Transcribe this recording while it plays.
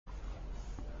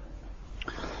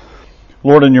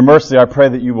Lord, in your mercy, I pray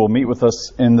that you will meet with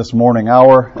us in this morning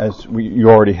hour, as you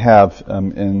already have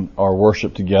in our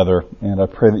worship together. And I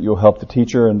pray that you'll help the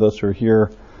teacher and those who are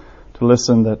here to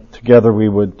listen, that together we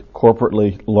would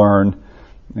corporately learn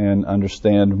and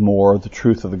understand more the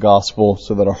truth of the gospel,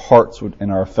 so that our hearts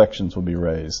and our affections will be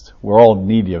raised. We're all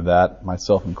needy of that,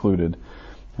 myself included.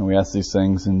 And we ask these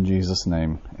things in Jesus'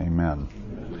 name. Amen.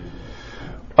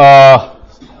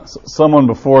 Someone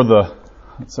before the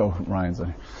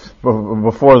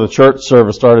church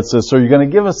service started says, "So you're going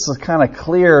to give us a kind of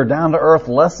clear, down-to-earth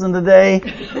lesson today?"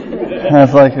 And I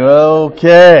was like,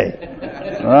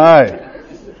 "Okay, all right."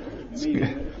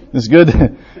 It's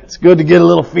good. It's good to get a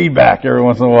little feedback every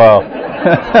once in a while.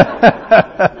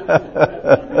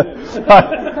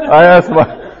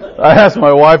 I asked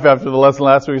my wife after the lesson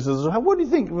last week. She says, "What do you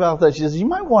think about that?" She says, "You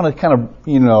might want to kind of,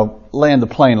 land the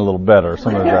plane a little better," or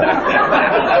something like that.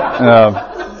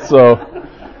 So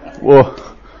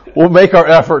we'll make our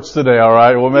efforts today. All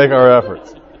right, we'll make our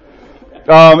efforts.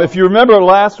 If you remember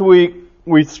last week,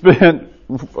 we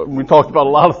talked about a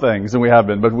lot of things, and we have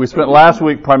been, but we spent last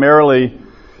week primarily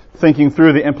thinking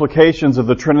through the implications of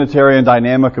the Trinitarian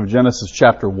dynamic of Genesis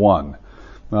chapter 1.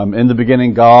 In the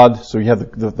beginning, God, so you have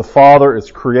the Father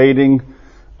is creating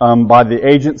by the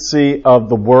agency of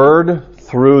the Word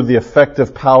through the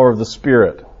effective power of the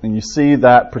Spirit. And you see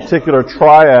that particular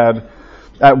triad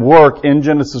at work in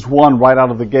Genesis 1 right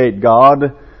out of the gate.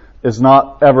 God is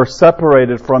not ever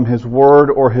separated from His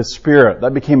Word or His Spirit.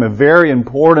 That became a very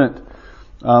important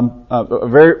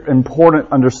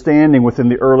understanding within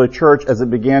the early church as it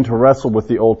began to wrestle with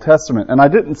the Old Testament. And I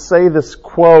didn't say this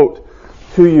quote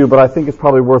to you, but I think it's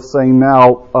probably worth saying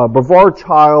now. Brevard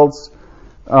Childs,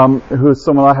 who is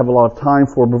someone I have a lot of time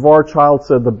for, Brevard Childs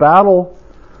said the battle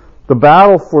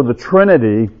for the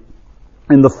Trinity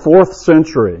in the 4th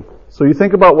century. So you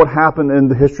think about what happened in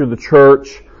the history of the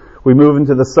church. We move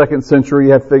into the 2nd century.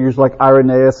 You have figures like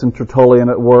Irenaeus and Tertullian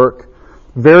at work,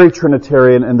 very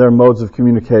Trinitarian in their modes of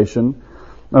communication.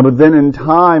 But then in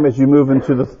time, as you move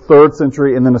into the 3rd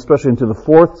century and then especially into the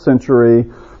 4th century,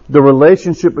 the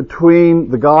relationship between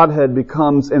the Godhead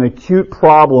becomes an acute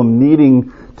problem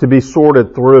needing to be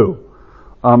sorted through.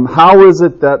 How is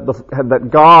it that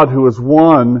God, who is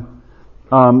one,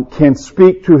 can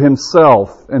speak to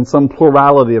Himself in some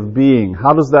plurality of being?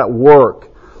 How does that work?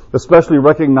 Especially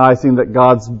recognizing that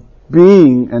God's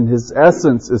being and His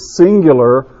essence is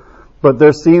singular, but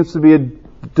there seems to be a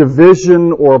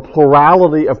division or a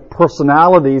plurality of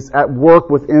personalities at work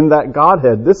within that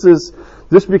Godhead.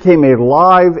 This became a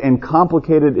live and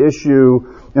complicated issue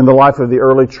in the life of the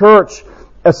early church,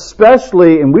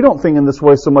 especially, and we don't think in this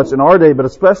way so much in our day, but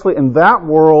especially in that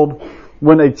world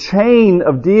when a chain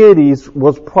of deities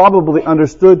was probably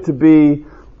understood to be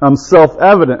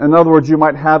self-evident. In other words, you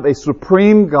might have a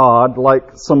supreme God,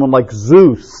 like someone like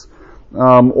Zeus,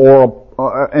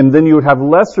 and then you would have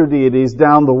lesser deities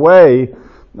down the way.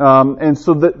 And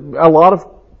so that a lot of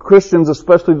Christians,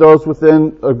 especially those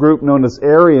within a group known as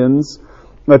Arians,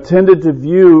 tended to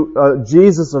view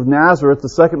Jesus of Nazareth, the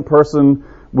second person,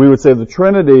 we would say, of the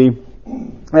Trinity,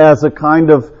 as a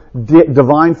kind of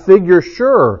divine figure,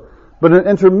 sure, but an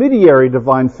intermediary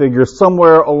divine figure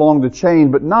somewhere along the chain,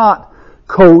 but not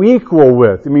co-equal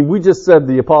with. I mean, we just said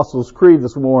the Apostles' Creed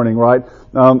this morning, right?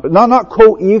 Not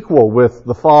co-equal with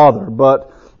the Father,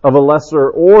 but of a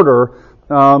lesser order,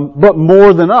 but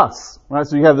more than us, right?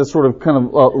 So you have this sort of kind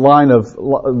of line of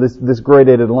this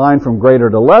gradated line from greater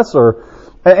to lesser.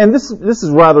 And this is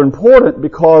rather important,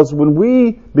 because when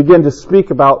we begin to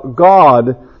speak about God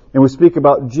and we speak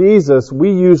about Jesus,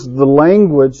 we use the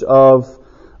language of,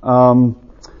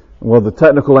 the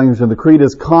technical language of the Creed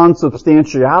is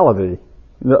consubstantiality.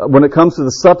 When it comes to the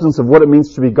substance of what it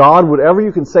means to be God, whatever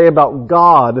you can say about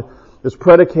God is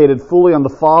predicated fully on the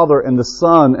Father and the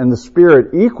Son and the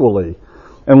Spirit equally.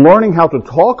 And learning how to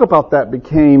talk about that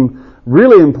became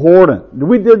really important. Did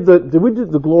we do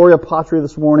the Gloria Patri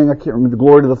this morning? I can't remember. The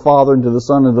glory to the Father and to the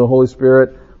Son and to the Holy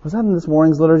Spirit. Was that in this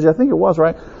morning's liturgy? I think it was,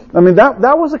 right? I mean,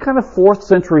 that was a kind of 4th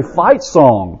century fight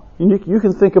song. You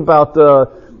can think about the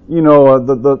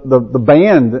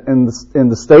band in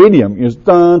the stadium. It was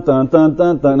dun dun dun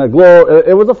dun dun.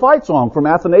 It was a fight song from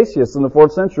Athanasius in the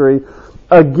 4th century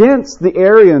against the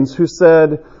Arians, who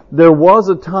said there was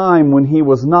a time when He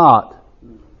was not.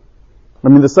 I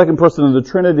mean, the second person of the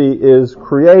Trinity is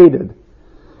created.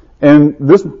 And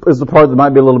this is the part that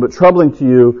might be a little bit troubling to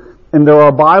you. And there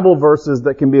are Bible verses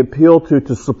that can be appealed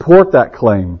to support that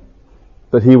claim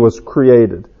that He was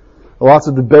created. Lots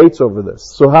of debates over this.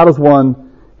 So how does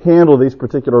one handle these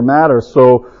particular matters?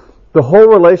 So the whole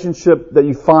relationship that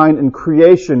you find in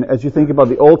creation as you think about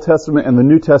the Old Testament and the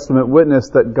New Testament witness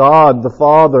that God, the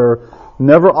Father,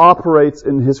 never operates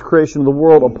in His creation of the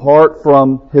world apart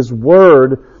from His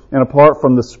Word and apart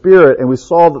from the Spirit. And we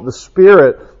saw that the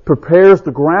Spirit prepares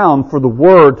the ground for the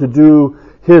Word to do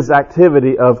His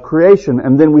activity of creation.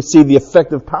 And then we see the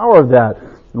effective power of that.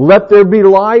 Let there be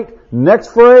light.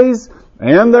 Next phrase,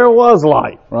 and there was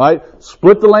light, right?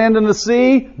 Split the land and the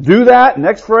sea, do that,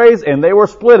 next phrase, and they were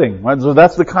splitting, right? So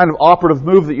that's the kind of operative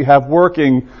move that you have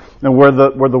working, and where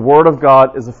the Word of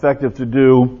God is effective to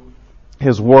do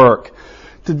His work.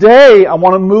 Today, I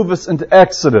want to move us into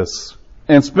Exodus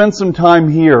and spend some time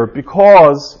here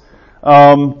because,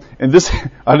 and this,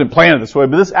 I didn't plan it this way,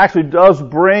 but this actually does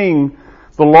bring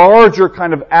the larger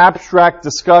kind of abstract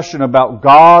discussion about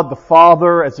God the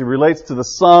Father as He relates to the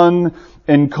Son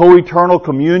in co-eternal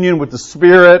communion with the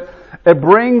Spirit. It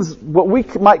brings what we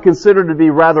might consider to be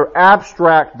rather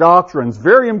abstract doctrines,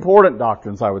 very important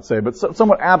doctrines, I would say, but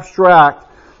somewhat abstract,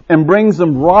 and brings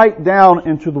them right down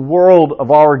into the world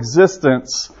of our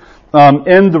existence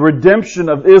in the redemption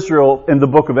of Israel in the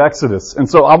book of Exodus. And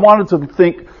so I wanted to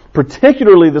think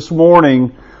particularly this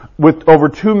morning with over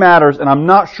two matters, and I'm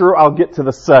not sure I'll get to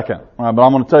the second, but I'm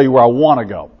going to tell you where I want to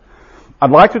go.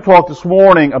 I'd like to talk this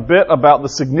morning a bit about the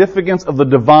significance of the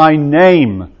divine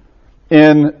name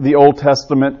in the Old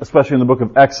Testament, especially in the book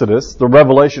of Exodus, the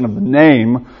revelation of the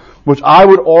name, which I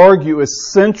would argue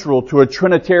is central to a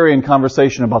Trinitarian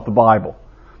conversation about the Bible.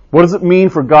 What does it mean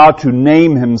for God to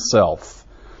name Himself?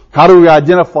 How do we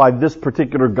identify this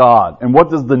particular God? And what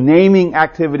does the naming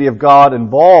activity of God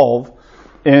involve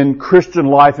in Christian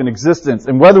life and existence?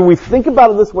 And whether we think about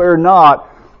it this way or not,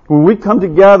 when we come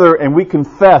together and we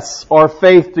confess our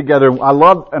faith together,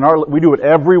 we do it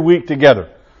every week together.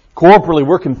 Corporately,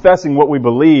 we're confessing what we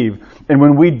believe. And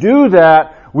when we do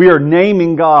that, we are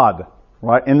naming God,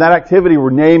 right? In that activity,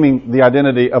 we're naming the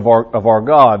identity of our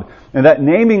God. And that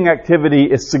naming activity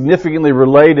is significantly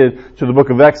related to the book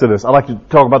of Exodus. I'd like to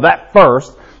talk about that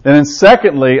first. And then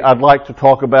secondly, I'd like to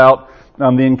talk about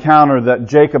the encounter that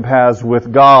Jacob has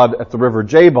with God at the river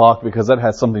Jabbok, because that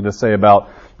has something to say about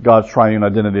God's triune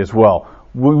identity as well.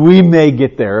 We may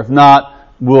get there. If not,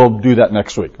 we'll do that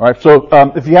next week. All right. So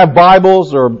if you have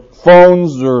Bibles or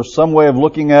phones or some way of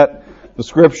looking at the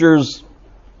Scriptures,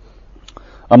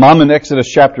 I'm in Exodus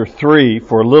chapter 3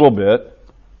 for a little bit,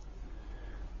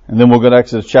 and then we'll go to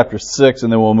Exodus chapter 6,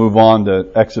 and then we'll move on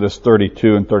to Exodus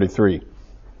 32 and 33.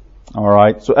 All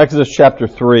right. So Exodus chapter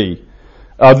 3.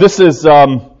 This is,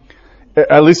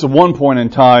 at least at one point in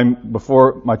time,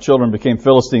 before my children became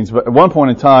Philistines, but at one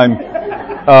point in time,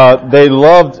 they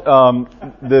loved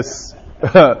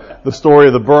the story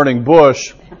of the burning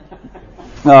bush.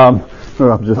 I'm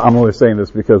only saying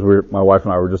this because my wife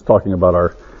and I were just talking about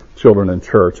our children in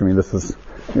church. I mean, this is,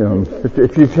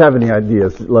 if you have any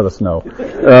ideas, let us know.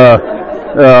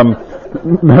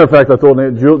 Matter of fact, I told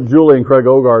Julie and Craig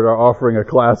Ogard are offering a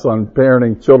class on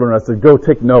parenting children. I said, go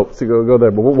take notes. Go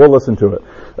there, but we'll listen to it.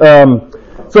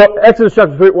 So Exodus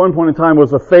chapter 3 at one point in time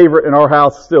was a favorite in our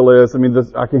house, still is. I mean,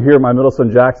 I can hear my middle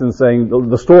son Jackson saying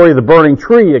the story of the burning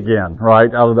tree again,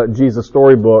 right, out of that Jesus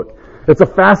storybook. It's a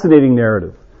fascinating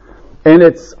narrative. And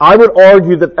I would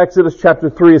argue that Exodus chapter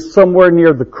 3 is somewhere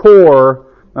near the core,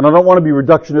 and I don't want to be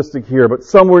reductionistic here, but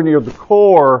somewhere near the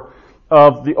core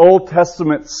of the Old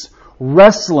Testament's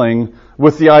wrestling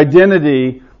with the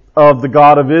identity of the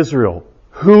God of Israel.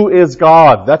 Who is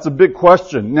God? That's a big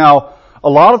question. Now, a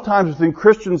lot of times within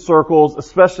Christian circles,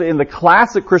 especially in the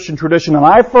classic Christian tradition, and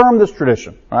I affirm this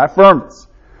tradition, but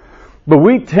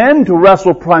we tend to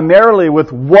wrestle primarily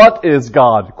with what is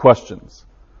God questions.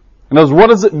 In other words, what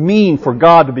does it mean for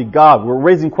God to be God? We're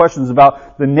raising questions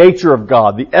about the nature of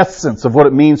God, the essence of what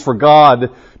it means for God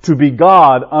to be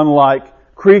God, unlike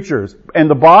creatures. And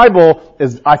the Bible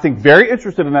is, I think, very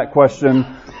interested in that question,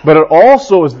 but it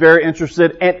also is very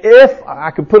interested, and if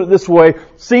I could put it this way,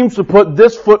 seems to put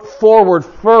this foot forward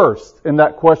first in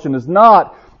that question, is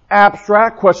not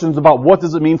abstract questions about what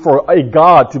does it mean for a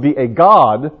God to be a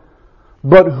God,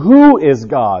 but who is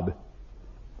God?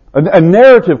 A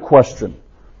narrative question,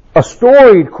 a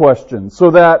storied question,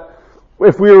 so that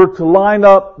if we were to line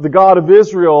up the God of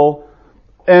Israel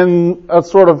and a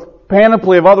sort of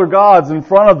panoply of other gods in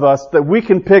front of us, that we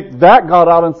can pick that God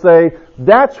out and say,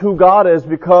 that's who God is,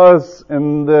 because,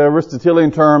 in the Aristotelian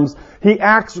terms,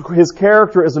 his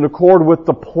character is in accord with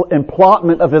the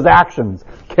emplotment of his actions.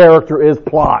 Character is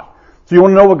plot. So you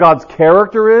want to know what God's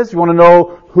character is? You want to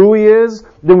know who He is?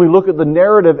 Then we look at the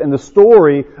narrative and the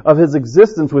story of His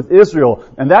existence with Israel.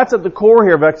 And that's at the core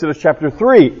here of Exodus chapter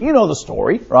 3. You know the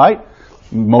story, right?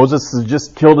 Moses has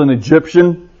just killed an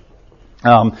Egyptian.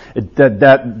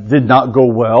 That did not go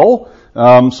well.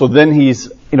 So then he's,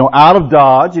 out of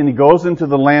Dodge, and he goes into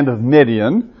the land of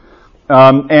Midian.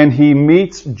 and he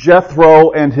meets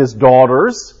Jethro and his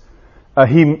daughters.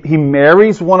 He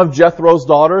marries one of Jethro's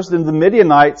daughters, and the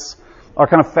Midianites are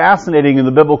kind of fascinating in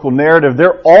the biblical narrative.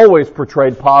 They're always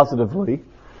portrayed positively.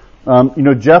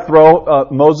 Jethro,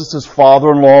 Moses'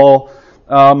 father-in-law,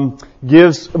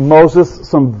 gives Moses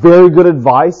some very good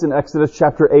advice in Exodus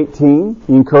chapter 18.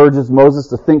 He encourages Moses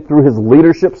to think through his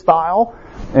leadership style,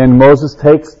 and Moses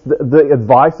takes the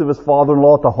advice of his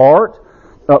father-in-law to heart.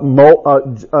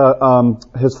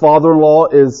 His father-in-law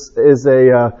is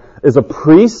a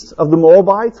priest of the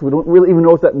Moabites. We don't really even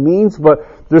know what that means, but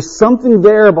there's something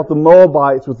there about the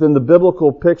Moabites within the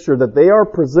biblical picture that they are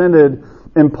presented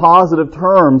in positive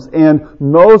terms, and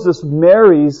Moses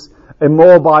marries a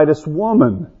Moabitess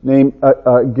woman named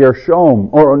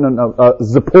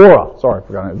Zipporah. Sorry, I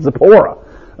forgot it. Zipporah,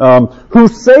 who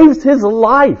saves his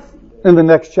life in the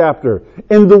next chapter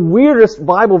in the weirdest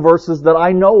Bible verses that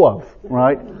I know of.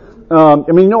 Right?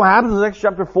 What happens in the next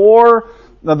chapter 4?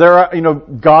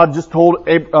 God just told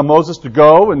Moses to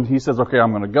go, and he says, "Okay,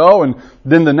 I'm going to go." And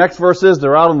then the next verse is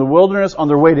they're out in the wilderness on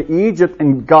their way to Egypt,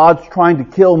 and God's trying to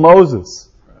kill Moses.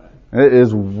 It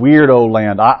is weirdo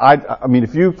land.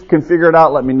 If you can figure it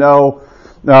out, let me know.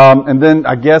 And then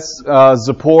I guess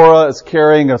Zipporah is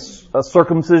carrying a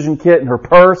circumcision kit in her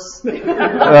purse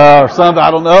or something. I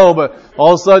don't know, but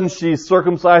all of a sudden she's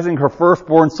circumcising her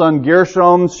firstborn son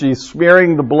Gershom. She's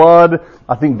smearing the blood.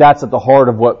 I think that's at the heart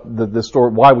of what the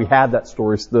story, why we have that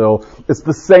story still. It's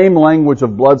the same language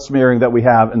of blood smearing that we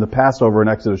have in the Passover in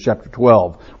Exodus chapter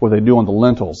 12, where they do on the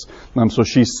lintels. So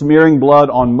she's smearing blood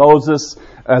on Moses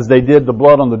as they did the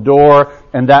blood on the door,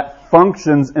 and that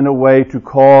functions in a way to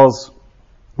cause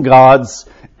God's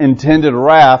intended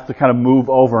wrath to kind of move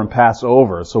over and pass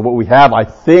over. So what we have, I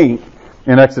think,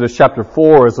 in Exodus chapter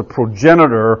 4 is a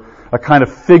progenitor, a kind of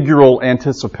figural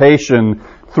anticipation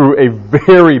through a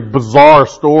very bizarre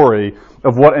story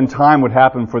of what in time would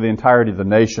happen for the entirety of the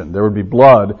nation. There would be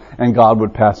blood and God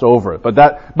would pass over it.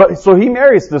 So he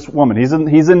marries this woman. He's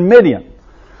in Midian.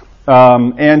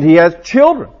 And he has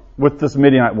children with this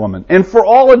Midianite woman. And for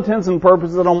all intents and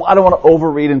purposes, I don't want to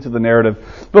overread into the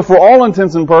narrative, but for all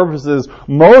intents and purposes,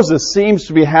 Moses seems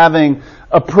to be having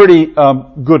a pretty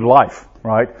good life,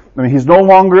 right? He's no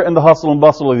longer in the hustle and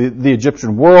bustle of the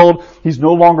Egyptian world. He's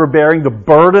no longer bearing the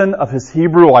burden of his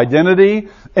Hebrew identity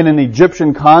in an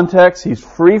Egyptian context. He's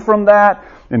free from that.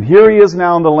 And here he is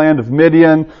now in the land of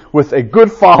Midian with a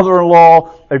good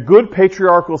father-in-law, a good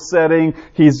patriarchal setting.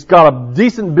 He's got a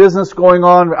decent business going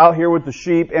on out here with the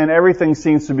sheep, and everything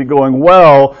seems to be going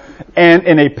well. And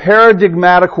in a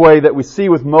paradigmatic way that we see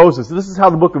with Moses, this is how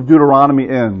the book of Deuteronomy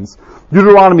ends.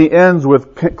 Deuteronomy ends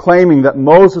with claiming that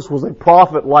Moses was a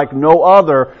prophet like no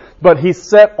other, but he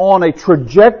set on a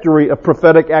trajectory of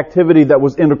prophetic activity that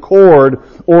was in accord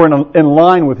or in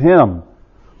line with him.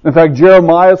 In fact,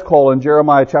 Jeremiah's call in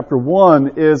Jeremiah chapter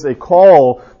 1 is a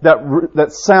call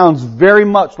that sounds very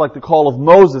much like the call of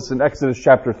Moses in Exodus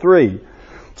chapter 3.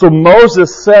 So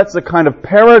Moses sets a kind of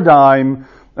paradigm,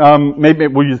 maybe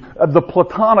we'll use the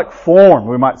Platonic form,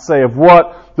 we might say, of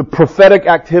what the prophetic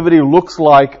activity looks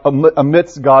like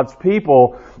amidst God's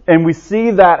people. And we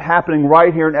see that happening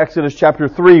right here in Exodus chapter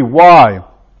 3. Why?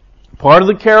 Part of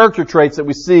the character traits that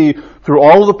we see through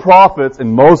all of the prophets,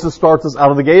 and Moses starts us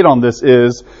out of the gate on this,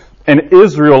 is an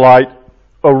Israelite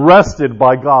arrested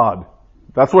by God.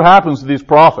 That's what happens to these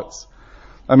prophets.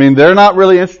 They're not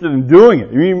really interested in doing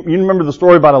it. You remember the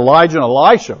story about Elijah and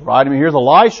Elisha, right? Here's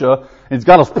Elisha, and he's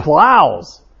got his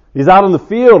plows. He's out in the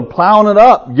field plowing it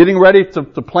up, getting ready to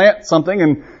plant something,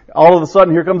 and all of a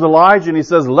sudden here comes Elijah and he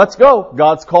says, "Let's go.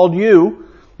 God's called you."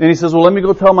 And he says, "Well, let me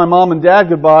go tell my mom and dad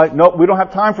goodbye." "Nope, we don't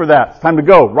have time for that. It's time to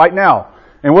go right now."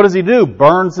 And what does he do?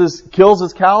 Kills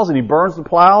his cows and he burns the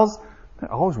plows.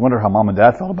 I always wonder how mom and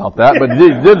dad felt about that, but he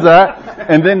did that.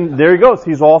 And then there he goes.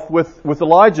 He's off with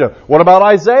Elijah. What about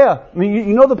Isaiah?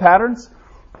 You know the patterns.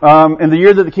 In the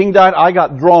year that the king died, I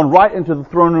got drawn right into the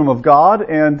throne room of God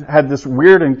and had this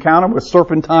weird encounter with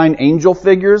serpentine angel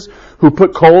figures who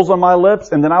put coals on my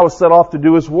lips, and then I was set off to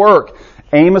do his work.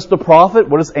 Amos the prophet,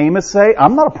 what does Amos say?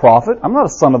 "I'm not a prophet. I'm not a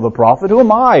son of a prophet. Who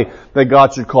am I that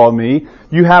God should call me?"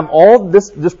 You have all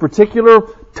this particular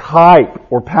type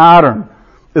or pattern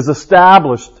is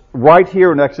established right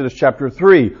here in Exodus chapter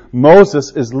 3.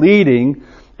 Moses is leading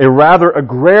a rather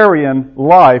agrarian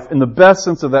life in the best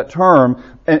sense of that term,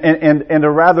 and a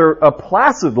rather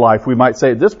placid life, we might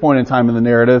say, at this point in time in the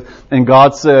narrative, and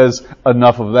God says,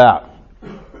 "Enough of that.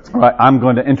 All right, I'm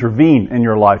going to intervene in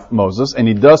your life, Moses." And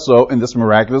he does so in this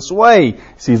miraculous way. He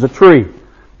sees a tree,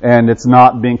 and it's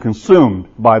not being consumed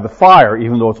by the fire,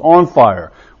 even though it's on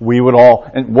fire. we would all,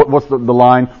 and what's the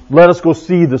line? Let us go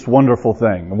see this wonderful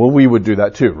thing. Well, we would do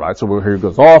that too, right? So here he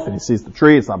goes off and he sees the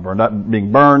tree. It's not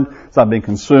being burned. It's not being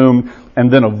consumed.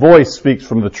 And then a voice speaks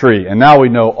from the tree. And now we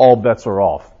know all bets are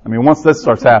off. I mean, once this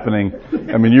starts happening,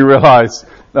 I mean, you realize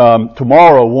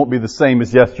tomorrow won't be the same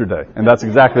as yesterday. And that's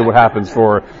exactly what happens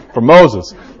for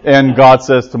Moses. And God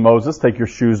says to Moses, take your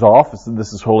shoes off.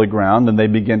 This is holy ground. And they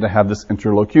begin to have this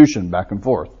interlocution back and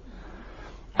forth.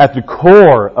 At the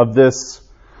core of this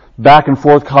back and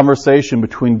forth conversation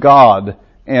between God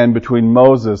and between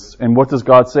Moses, and what does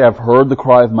God say? I've heard the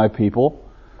cry of my people.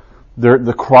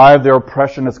 The cry of their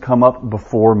oppression has come up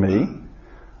before me.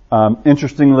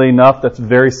 Interestingly enough, that's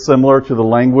very similar to the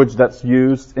language that's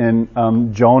used in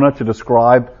Jonah to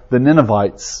describe the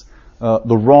Ninevites,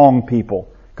 the wrong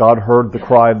people. God heard the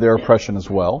cry of their oppression as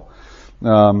well.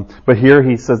 But here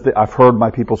he says that I've heard my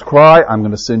people's cry. I'm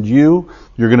going to send you.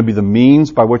 You're going to be the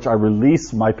means by which I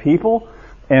release my people.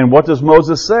 And what does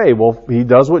Moses say? Well, he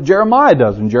does what Jeremiah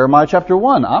does in Jeremiah chapter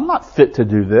 1. I'm not fit to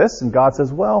do this. And God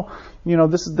says, well,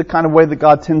 this is the kind of way that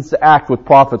God tends to act with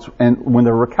prophets. And when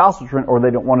they're recalcitrant or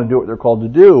they don't want to do what they're called to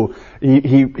do,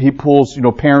 he pulls,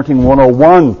 parenting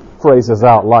 101 phrases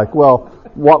out like, well,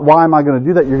 why am I going to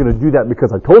do that? You're going to do that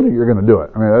because I told you you're going to do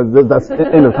it. I mean, that's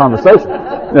the end of conversation.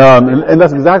 And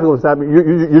that's exactly what's happening.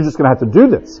 You're just going to have to do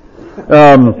this.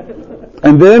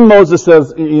 And then Moses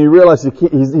says, you realize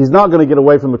he's not going to get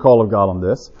away from the call of God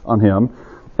on him.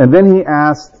 And then he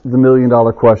asked the $1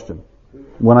 million question.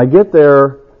 When I get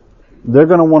there, they're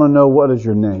going to want to know, what is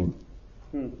your name?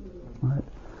 Right?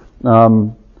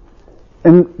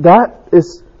 And that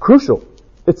is crucial.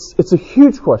 It's a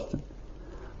huge question.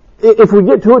 If we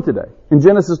get to it today, in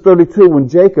Genesis 32, when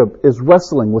Jacob is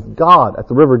wrestling with God at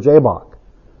the river Jabbok,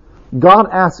 God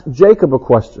asks Jacob a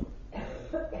question.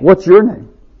 What's your name?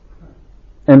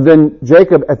 And then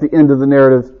Jacob, at the end of the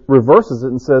narrative, reverses it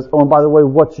and says, oh, and by the way,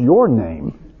 what's your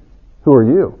name? Who are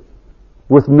you?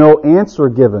 With no answer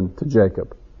given to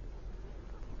Jacob.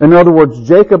 In other words,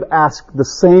 Jacob asked the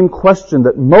same question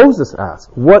that Moses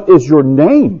asked. What is your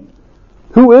name?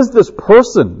 Who is this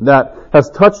person that has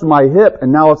touched my hip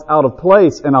and now it's out of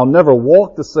place and I'll never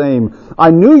walk the same?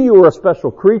 I knew you were a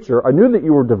special creature. I knew that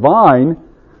you were divine.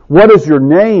 What is your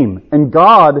name? And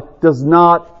God does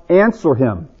not answer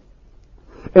him.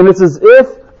 And it's as if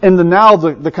in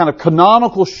the kind of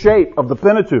canonical shape of the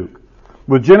Pentateuch,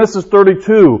 with Genesis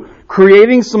 32,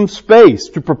 creating some space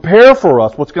to prepare for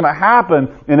us what's going to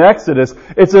happen in Exodus,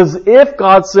 it's as if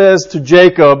God says to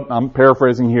Jacob, I'm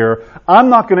paraphrasing here, I'm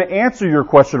not going to answer your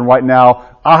question right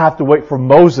now. I have to wait for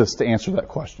Moses to answer that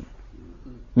question.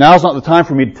 Now's not the time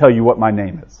for me to tell you what my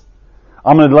name is.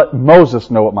 I'm going to let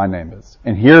Moses know what my name is.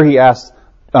 And here he asks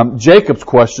Jacob's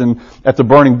question at the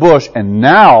burning bush, and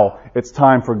now it's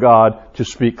time for God to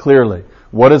speak clearly.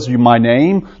 What is my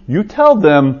name? You tell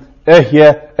them,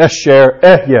 Ehyeh, Esher,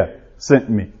 Ehyeh sent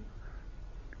me.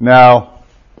 Now,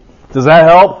 does that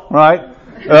help? Right?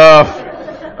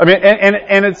 I mean,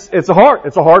 and it's a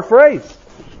hard phrase,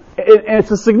 and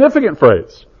it's a significant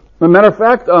phrase. As a matter of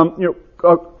fact,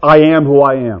 I am who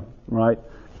I am, right?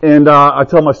 And I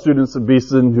tell my students at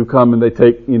Beeson who come and they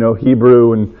take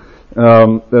Hebrew and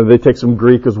they take some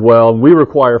Greek as well. We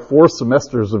require 4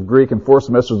 semesters of Greek and 4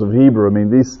 semesters of Hebrew. I mean,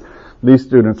 these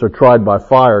students are tried by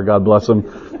fire, God bless them.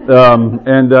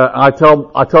 I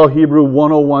tell Hebrew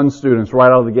 101 students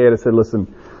right out of the gate, I said, listen,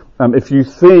 if you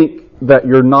think that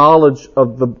your knowledge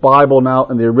of the Bible now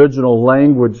in the original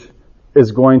language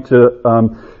is going to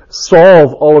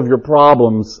solve all of your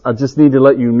problems, I just need to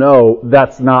let you know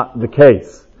that's not the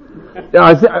case. And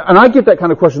I get that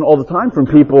kind of question all the time from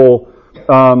people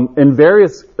in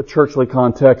various churchly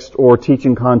contexts or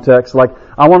teaching contexts, like,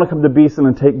 I want to come to Beeson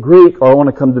and take Greek, or I want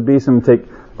to come to Beeson and take,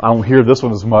 I don't hear this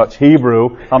one as much,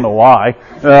 Hebrew. I don't know why.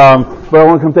 But I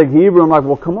want to come take Hebrew. I'm like,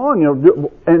 well, come on,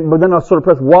 but then I sort of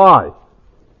press why.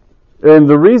 And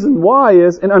the reason why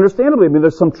is, and understandably, I mean,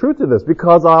 there's some truth to this,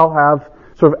 because I'll have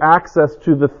sort of access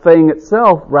to the thing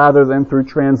itself rather than through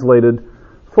translated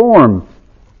form.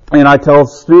 And I tell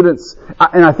students,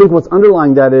 and I think what's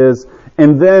underlying that is,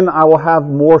 and then I will have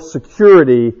more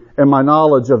security in my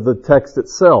knowledge of the text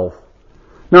itself.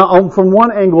 Now, from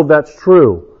one angle, that's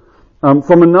true.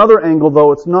 From another angle,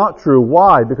 though, it's not true.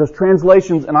 Why? Because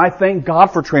translations, and I thank God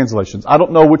for translations. I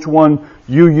don't know which one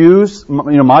you use.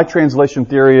 My translation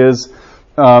theory is,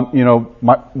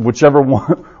 whichever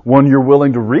one you're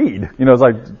willing to read. It's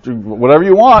like, whatever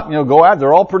you want, go ahead.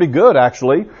 They're all pretty good,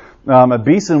 actually. At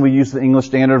Beeson, we use the English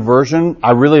Standard Version.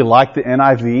 I really like the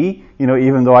NIV,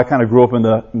 even though I kind of grew up in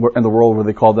the world where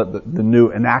they call that the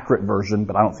new inaccurate version,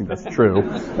 but I don't think that's true.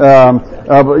 But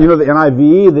the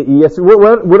NIV, the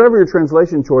ESV, whatever your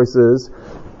translation choice is,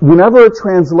 whenever a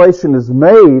translation is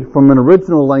made from an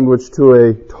original language to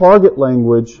a target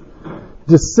language,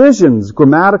 decisions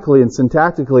grammatically and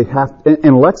syntactically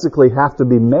and lexically have to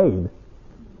be made.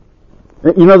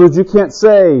 In other words, you can't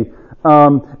say,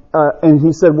 and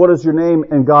he said, what is your name?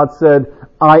 And God said,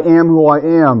 I am who I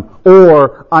am,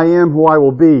 or I am who I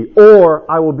will be, or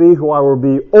I will be who I will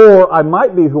be, or I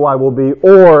might be who I will be,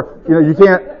 or,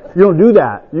 you don't do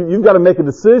that. You've got to make a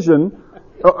decision,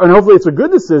 and hopefully it's a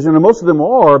good decision, and most of them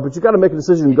are, but you've got to make a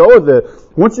decision and go with it.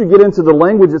 Once you get into the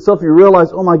language itself, you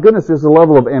realize, oh my goodness, there's a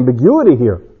level of ambiguity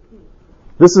here.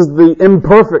 This is the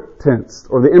imperfect tense,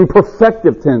 or the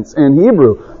imperfective tense in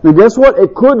Hebrew. Now guess what?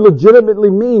 It could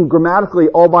legitimately mean grammatically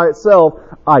all by itself,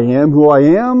 I am who I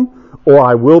am, or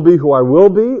I will be who I will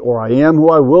be, or I am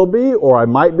who I will be, or I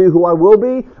might be who I will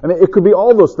be. I mean, it could be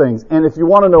all those things. And if you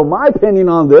want to know my opinion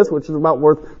on this, which is about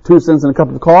worth 2 cents and a cup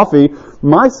of coffee,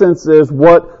 my sense is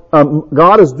what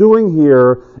God is doing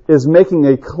here is making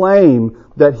a claim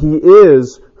that He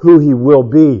is who He will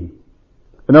be.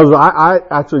 In other words, I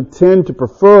actually tend to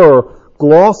prefer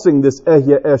glossing this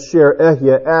Ehya Esher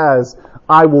Ehya as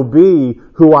I will be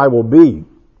who I will be.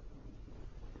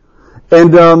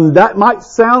 And that might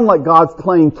sound like God's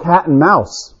playing cat and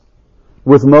mouse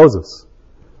with Moses.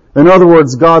 In other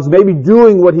words, God's maybe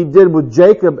doing what He did with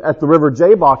Jacob at the river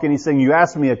Jabbok, and He's saying, you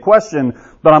asked me a question,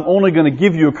 but I'm only going to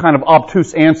give you a kind of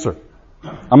obtuse answer.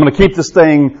 I'm going to keep this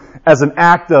thing as an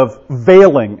act of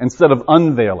veiling instead of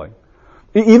unveiling.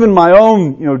 Even my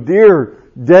own, dear,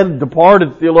 dead,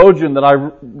 departed theologian that I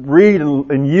read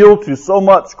and yield to so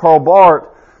much, Karl Barth,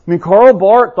 Karl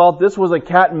Barth thought this was a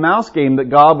cat and mouse game that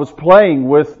God was playing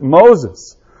with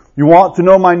Moses. You want to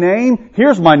know my name?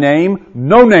 Here's my name.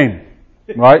 No name.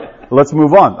 Right? Let's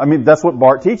move on. That's what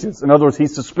Barth teaches. In other words, he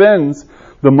suspends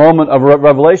the moment of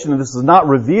revelation, and this is not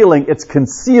revealing, it's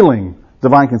concealing,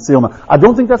 divine concealment. I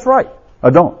don't think that's right. I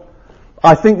don't.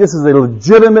 I think this is a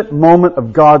legitimate moment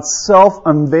of God's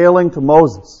self-unveiling to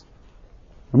Moses.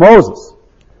 Moses,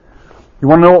 you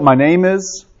want to know what my name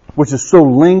is? Which is so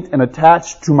linked and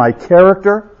attached to my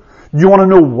character? Do you want to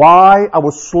know why I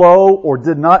was slow or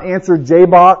did not answer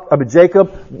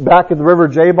Jacob back at the river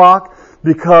Jabbok?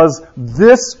 Because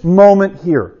this moment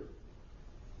here,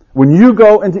 when you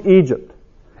go into Egypt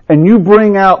and you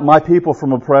bring out my people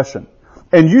from oppression,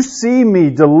 and you see me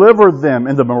deliver them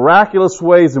in the miraculous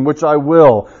ways in which I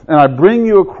will, and I bring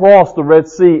you across the Red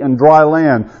Sea and dry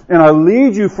land, and I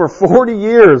lead you for 40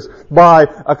 years by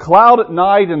a cloud at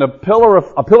night and a pillar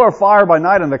of fire by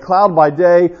night and a cloud by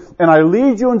day, and I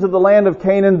lead you into the land of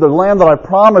Canaan, the land that I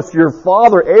promised your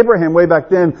father Abraham way back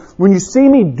then. When you see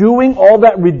me doing all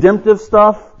that redemptive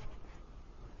stuff,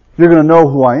 you're going to know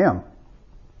who I am.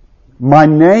 My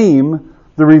name,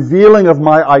 the revealing of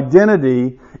my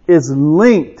identity, is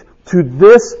linked to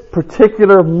this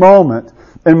particular moment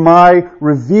and my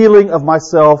revealing of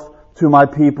myself to my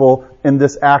people in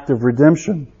this act of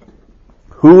redemption.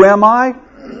 Who am I?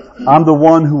 I'm the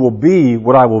one who will be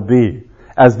what I will be.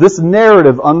 As this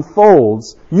narrative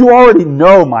unfolds, you already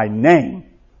know my name.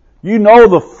 You know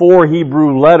the 4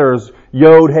 Hebrew letters,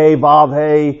 Yod, He, Vav,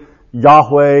 He,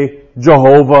 Yahweh,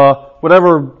 Jehovah,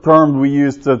 whatever term we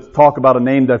use to talk about a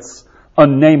name that's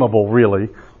unnameable, really.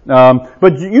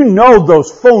 But you know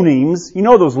those phonemes, you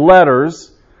know those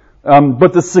letters,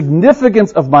 but the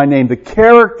significance of my name, the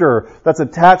character that's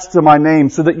attached to my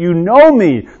name, so that you know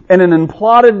me in an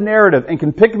imploded narrative and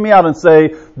can pick me out and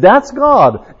say, that's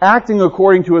God acting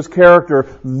according to His character.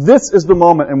 This is the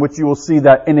moment in which you will see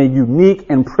that in a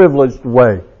unique and privileged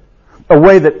way. A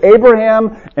way that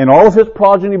Abraham and all of his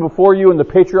progeny before you in the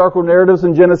patriarchal narratives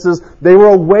in Genesis, they were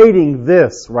awaiting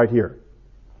this right here.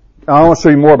 I want to show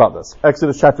you more about this.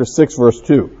 Exodus chapter 6, verse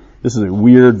 2. This is a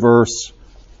weird verse.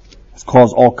 It's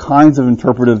caused all kinds of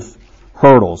interpretive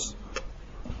hurdles.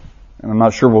 And I'm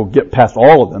not sure we'll get past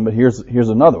all of them, but here's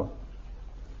another one.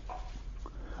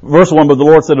 Verse 1, but the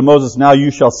Lord said to Moses, now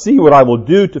you shall see what I will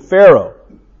do to Pharaoh.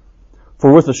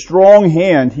 For with a strong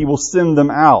hand he will send them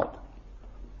out.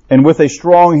 And with a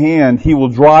strong hand he will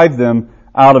drive them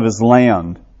out of his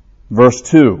land. Verse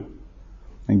 2.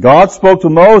 And God spoke to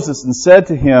Moses and said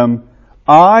to him,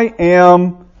 I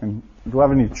am, and do I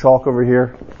have any chalk over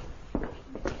here?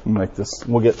 I'll make this,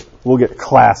 we'll get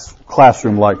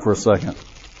classroom-like for a second.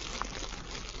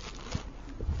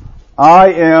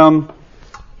 I am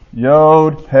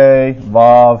Yod, He,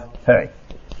 Vav, He.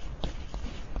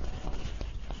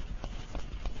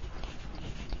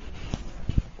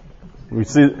 We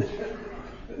see,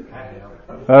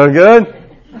 good?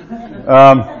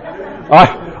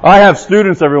 I have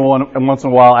students every once in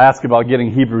a while ask about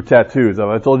getting Hebrew tattoos. Have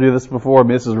I told you this before?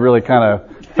 This is really kind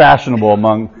of fashionable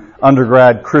among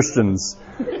undergrad Christians.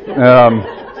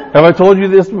 Have I told you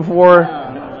this before?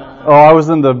 Oh, I was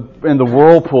in the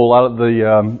whirlpool out at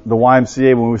the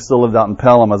YMCA when we still lived out in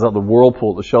Pelham. I was out at the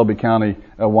whirlpool at the Shelby County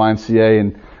YMCA,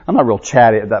 and I'm not real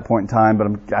chatty at that point in time,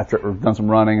 but after I've done some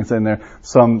running and sitting there,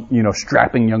 some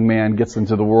strapping young man gets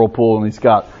into the whirlpool, and he's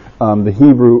got the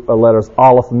Hebrew letters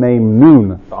Aleph, Mem,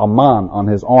 Nun, Aman on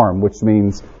his arm, which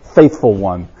means faithful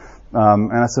one.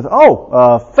 And I said,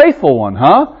 faithful one,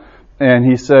 huh? And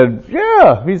he said,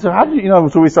 yeah. He said, how did you,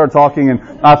 so we started talking, and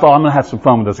I thought, I'm going to have some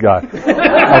fun with this guy.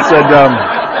 I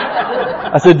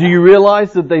said, do you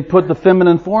realize that they put the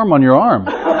feminine form on your arm?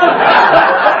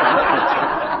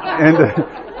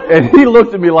 And he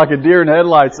looked at me like a deer in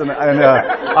headlights, and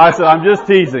I said, I'm just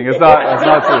teasing. It's not true.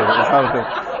 It's not a thing.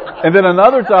 And then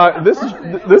another time, this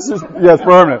is, yes,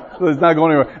 permanent. It's not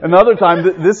going anywhere. Another time,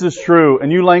 this is true,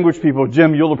 and you language people,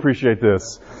 Jim, you'll appreciate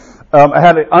this. I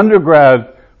had an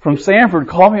undergrad from Sanford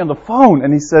call me on the phone,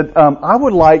 and he said, I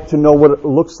would like to know what it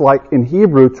looks like in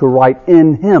Hebrew to write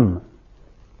in him.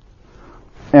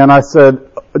 And I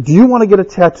said, do you want to get a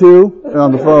tattoo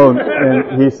on the phone?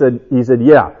 And he said,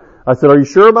 yeah. I said, are you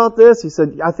sure about this? He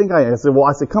said, I think I am.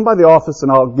 I said, come by the office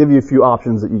and I'll give you a few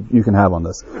options that you can have on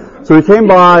this. So he came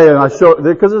by and I showed,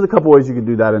 because there's a couple ways you can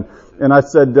do that. And I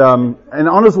said, and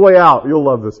on his way out, you'll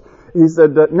love this. He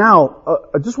said, now,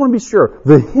 I just want to be sure.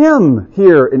 The him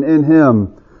here and in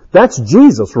him, that's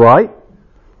Jesus, right?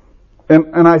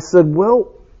 And I said,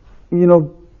 well,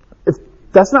 if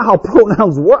that's not how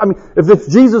pronouns work. I mean, if it's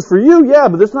Jesus for you, yeah,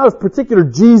 but there's not a particular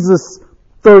Jesus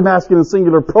third masculine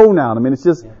singular pronoun. I mean, it's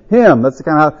just him. That's the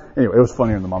kind of how, anyway, it was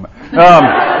funny in the moment.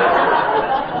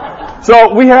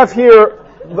 So we have here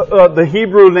the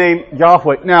Hebrew name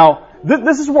Yahweh. Now,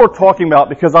 this is what we're talking about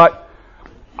because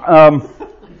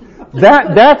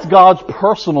that's God's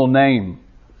personal name.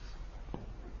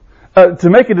 To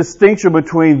make a distinction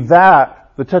between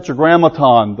that, the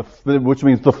Tetragrammaton, which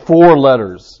means the four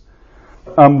letters,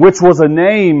 which was a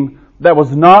name that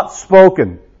was not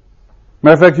spoken.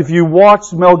 Matter of fact, if you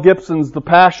watch Mel Gibson's The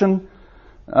Passion,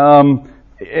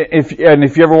 if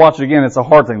you ever watch it again, it's a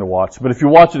hard thing to watch. But if you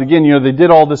watch it again, they did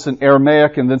all this in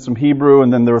Aramaic and then some Hebrew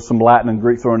and then there was some Latin and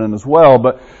Greek thrown in as well.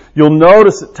 But you'll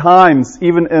notice at times,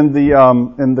 even in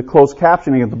the closed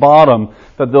captioning at the bottom,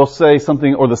 that they'll say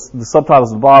something, or the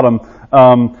subtitles at the bottom,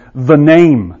 the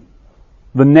name.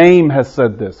 The name has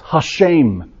said this.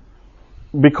 Hashem.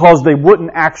 Because they wouldn't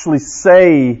actually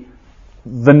say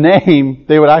the name,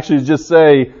 they would actually just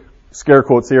say, scare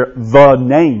quotes here, the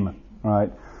name,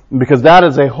 right? Because that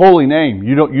is a holy name.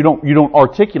 You don't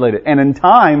articulate it. And in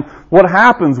time, what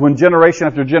happens when generation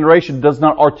after generation does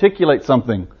not articulate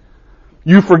something?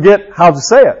 You forget how to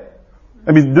say it.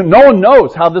 I mean, no one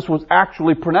knows how this was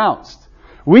actually pronounced.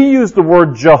 We use the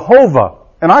word Jehovah,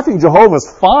 and I think Jehovah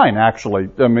is fine, actually,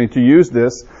 to use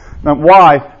this.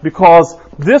 Why? Because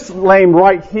this name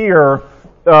right here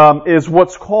is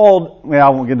what's called, I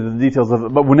won't get into the details of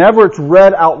it, but whenever it's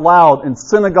read out loud in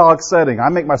synagogue setting, I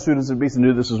make my students at Beeson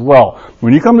do this as well.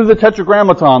 When you come to the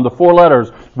Tetragrammaton, the four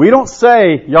letters, we don't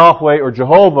say Yahweh or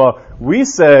Jehovah, we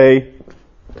say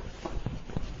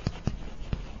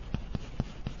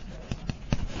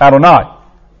Adonai.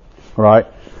 Right?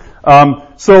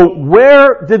 So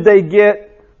where did they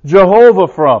get Jehovah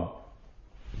from?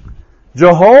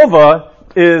 Jehovah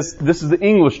this is the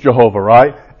English Jehovah,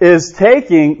 right? Is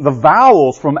taking the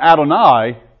vowels from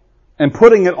Adonai and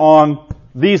putting it on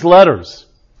these letters.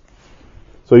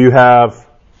 So you have,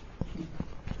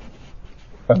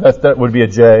 that would be a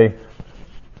J,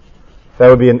 that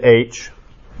would be an H,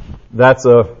 that's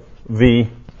a V,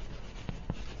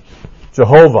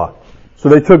 Jehovah. So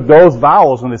they took those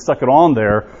vowels and they stuck it on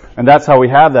there, and that's how we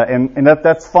have that, and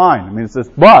that's fine. I mean, it's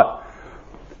just, but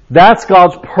that's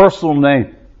God's personal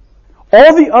name.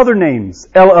 All the other names,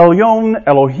 El Elyon,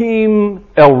 Elohim,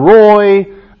 El Roy,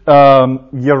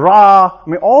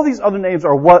 Yerah, all these other names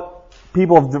are what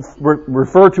people have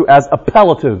referred to as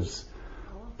appellatives.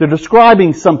 They're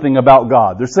describing something about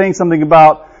God. They're saying something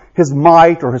about His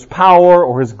might or His power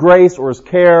or His grace or His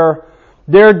care.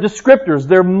 They're descriptors.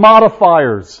 They're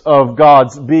modifiers of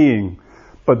God's being.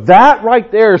 But that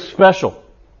right there is special.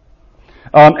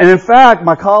 And in fact,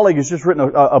 my colleague has just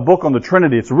written a book on the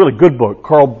Trinity. It's a really good book.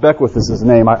 Carl Beckwith is his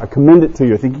name. I commend it to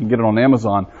you. I think you can get it on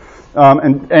Amazon.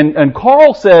 And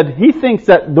Carl said he thinks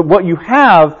that what you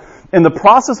have in the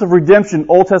process of redemption,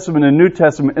 Old Testament and New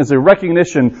Testament, is a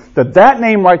recognition that that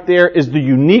name right there is the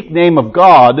unique name of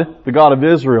God, the God of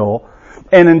Israel.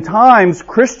 And in times,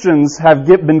 Christians have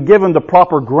been given the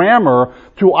proper grammar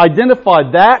to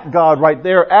identify that God right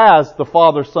there as the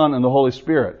Father, Son, and the Holy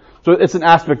Spirit. So it's an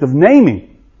aspect of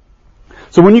naming.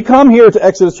 So when you come here to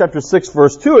Exodus chapter 6,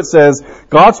 verse 2, it says,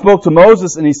 God spoke to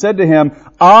Moses and he said to him,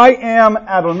 I am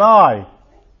Adonai.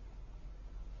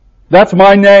 That's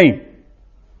my name.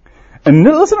 And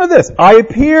listen to this. I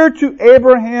appeared to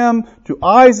Abraham, to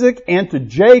Isaac, and to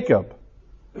Jacob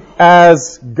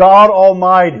as God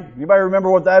Almighty. Anybody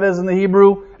remember what that is in the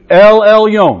Hebrew? El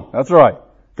Elyon. That's right.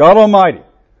 God Almighty.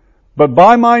 But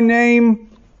by my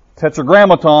name,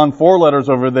 Tetragrammaton, 4 letters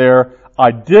over there,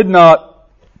 I did not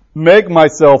make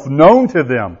myself known to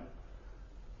them.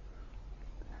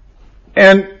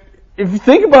 And if you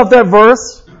think about that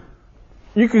verse,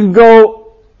 you can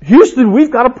go, Houston,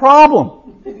 we've got a problem.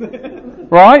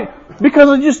 Right?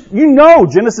 Because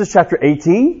Genesis chapter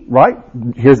 18, right?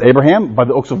 Here's Abraham by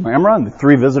the oaks of Mamre, and the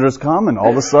 3 visitors come, and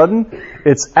all of a sudden,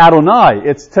 it's Adonai,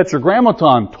 it's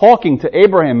Tetragrammaton talking to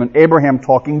Abraham, and Abraham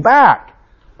talking back.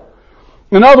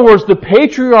 In other words, the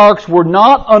patriarchs were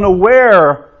not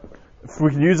unaware, if we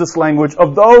can use this language,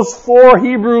 of those 4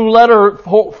 Hebrew 4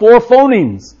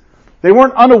 phonemes. They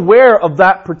weren't unaware of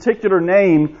that particular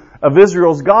name of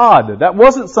Israel's God. That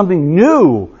wasn't something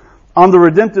new on the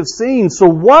redemptive scene. So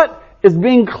what is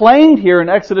being claimed here in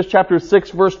Exodus chapter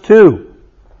 6, verse 2?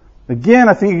 Again,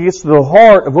 I think it gets to the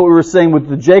heart of what we were saying with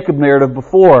the Jacob narrative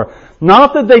before.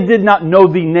 Not that they did not know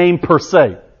the name per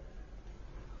se,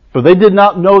 but they did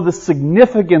not know the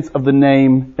significance of the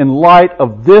name in light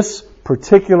of this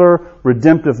particular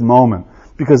redemptive moment.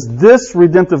 Because this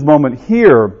redemptive moment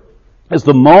here is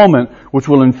the moment which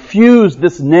will infuse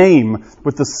this name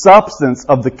with the substance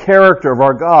of the character of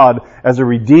our God as a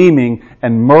redeeming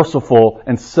and merciful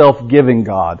and self-giving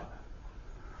God.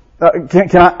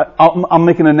 I'll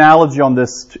make an analogy on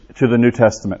this to the New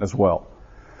Testament as well.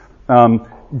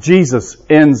 Jesus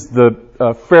ends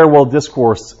the farewell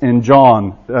discourse in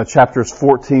John chapters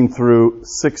 14 through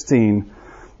 16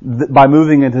 by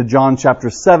moving into John chapter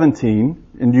 17.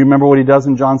 And do you remember what he does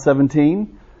in John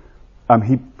 17?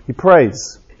 He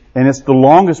prays. And it's the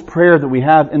longest prayer that we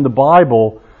have in the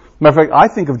Bible. Matter of fact, I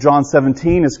think of John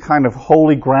 17 as kind of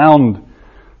holy ground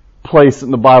place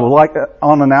in the Bible. Like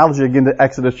on analogy again to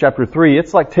Exodus chapter 3,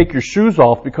 it's like take your shoes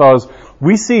off, because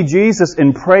we see Jesus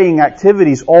in praying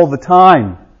activities all the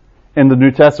time in the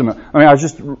New Testament. I was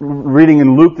just reading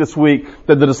in Luke this week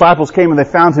that the disciples came and they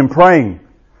found him praying.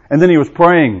 And then he was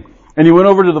praying. And he went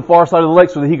over to the far side of the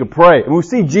lake so that he could pray. And we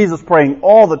see Jesus praying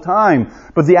all the time.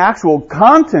 But the actual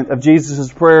content of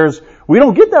Jesus' prayers, we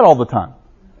don't get that all the time.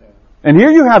 And here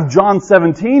you have John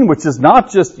 17, which is not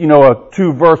just, a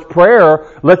 2-verse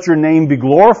prayer, let your name be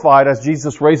glorified as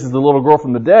Jesus raises the little girl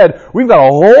from the dead. We've got a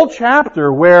whole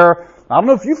chapter where, I don't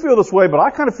know if you feel this way, but I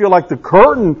kind of feel like the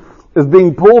curtain is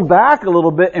being pulled back a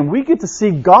little bit, and we get to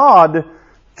see God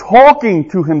talking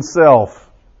to himself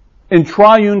in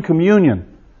triune communion.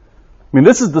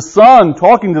 This is the Son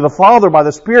talking to the Father by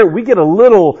the Spirit. We get a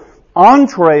little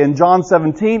entree in John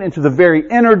 17 into the very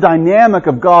inner dynamic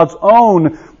of God's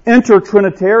own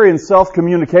inter-Trinitarian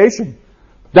self-communication.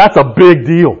 That's a big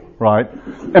deal, right?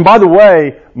 And by the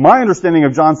way, my understanding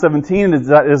of John 17 is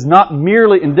that it is not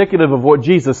merely indicative of what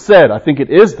Jesus said. I think it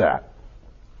is that.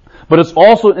 But it's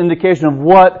also an indication of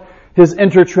what his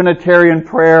inter-Trinitarian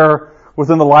prayer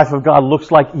within the life of God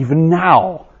looks like even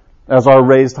now, as our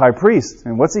raised high priest.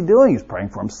 And what's he doing? He's praying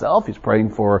for himself, he's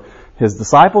praying for his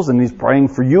disciples, and he's praying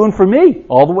for you and for me,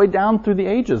 all the way down through the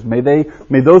ages. May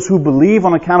those who believe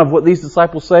on account of what these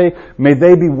disciples say, may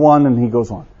they be one, and he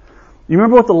goes on. You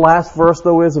remember what the last verse,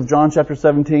 though, is of John chapter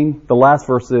 17? The last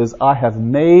verse is, I have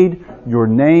made your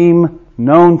name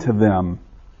known to them,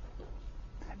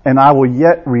 and I will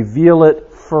yet reveal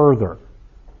it further.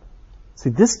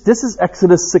 See, this is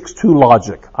Exodus 6:2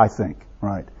 logic, I think,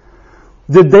 right?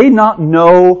 Did they not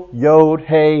know Yod,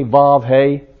 Hey, Vav,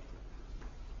 Hey?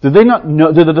 Did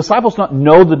the disciples not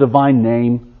know the divine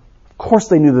name? Of course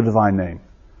they knew the divine name.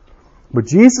 But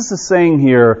Jesus is saying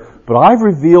here, but I've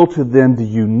revealed to them the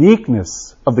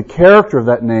uniqueness of the character of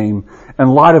that name in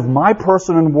light of my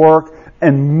person and work,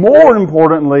 and more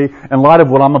importantly, in light of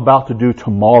what I'm about to do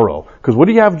tomorrow. Because what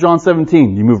do you have in John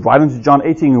 17? You move right into John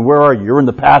 18, and where are you? You're in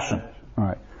the Passion. All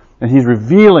right. And he's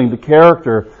revealing the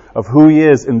character of who he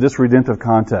is in this redemptive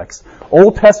context.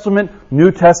 Old Testament,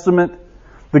 New Testament,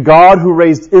 the God who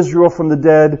raised Israel from the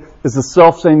dead is the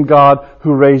selfsame God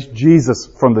who raised Jesus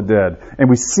from the dead. And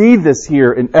we see this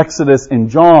here in Exodus and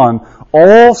John,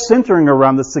 all centering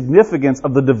around the significance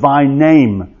of the divine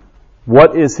name.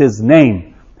 What is his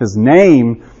name? His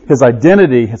name, his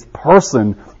identity, his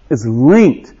person is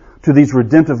linked to these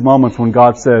redemptive moments when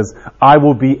God says, I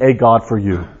will be a God for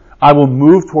you. I will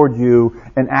move toward you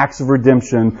in acts of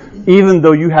redemption. Even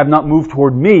though you have not moved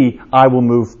toward me, I will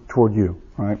move toward you.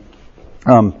 Right?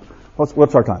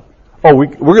 What's our time? Oh,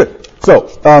 we're good. So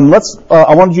let's.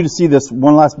 I wanted you to see this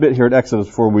one last bit here at Exodus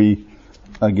before we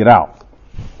get out.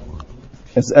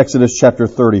 It's Exodus chapter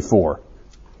 34.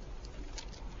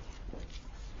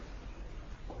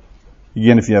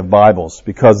 Again, if you have Bibles,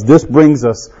 because this brings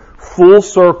us full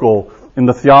circle in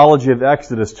the theology of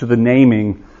Exodus to the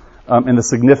naming and the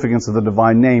significance of the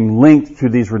divine name linked to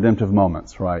these redemptive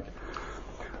moments, right?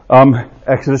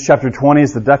 Exodus chapter 20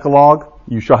 is the Decalogue.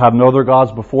 You shall have no other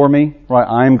gods before me, right?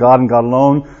 I am God and God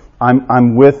alone.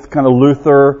 I'm with kind of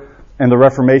Luther and the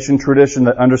Reformation tradition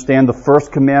that understand the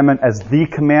first commandment as the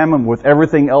commandment with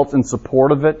everything else in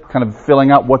support of it, kind of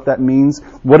filling out what that means.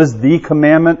 What is the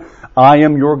commandment? I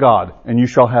am your God, and you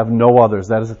shall have no others.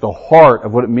 That is at the heart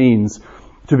of what it means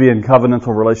to be in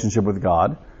covenantal relationship with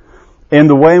God. And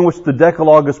the way in which the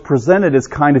Decalogue is presented is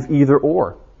kind of either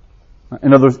or.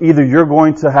 In other words, either you're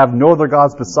going to have no other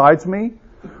gods besides me,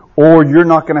 or you're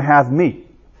not going to have me.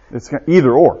 It's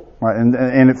either or, right?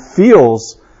 And it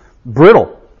feels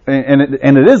brittle, and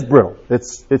it is brittle.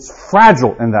 It's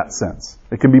fragile in that sense.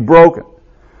 It can be broken.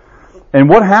 And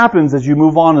what happens as you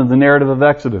move on in the narrative of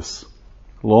Exodus?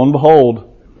 Lo and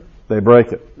behold, they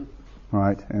break it,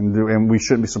 right? And we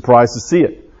shouldn't be surprised to see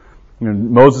it. You know,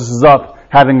 Moses is up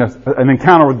having an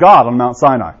encounter with God on Mount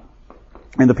Sinai.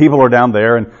 And the people are down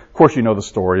there, and of course you know the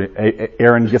story.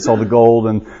 Aaron gets all the gold,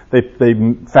 and they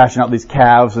fashion out these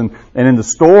calves. And in the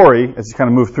story, as you kind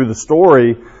of move through the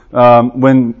story,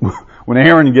 when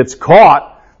Aaron gets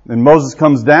caught, and Moses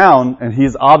comes down, and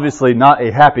he's obviously not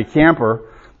a happy camper,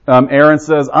 Aaron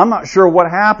says, I'm not sure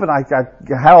what happened. I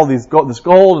had all this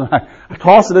gold, and I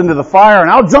tossed it into the fire,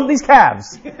 and I'll jump these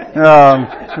calves.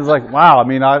 He's like, wow, I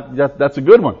mean, that's a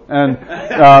good one.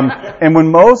 And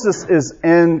when Moses is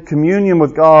in communion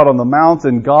with God on the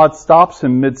mountain, God stops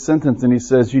him mid-sentence, and he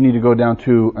says, you need to go down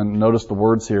to, and notice the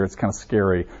words here, it's kind of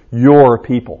scary, your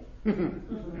people. All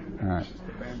right.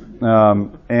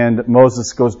 And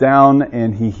Moses goes down,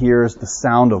 and he hears the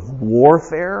sound of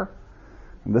warfare.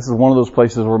 And this is one of those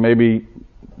places where maybe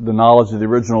the knowledge of the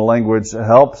original language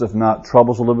helps, if not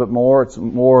troubles a little bit more. It's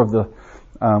more of the,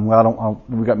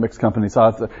 we got mixed company,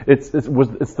 so it's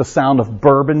the sound of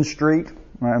Bourbon Street.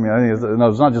 Right? I mean, I think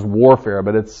it's not just warfare,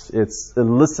 but it's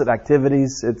illicit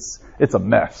activities. It's a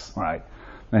mess, right?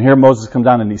 And here Moses comes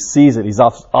down and he sees it. He's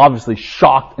obviously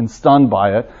shocked and stunned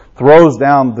by it. Throws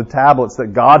down the tablets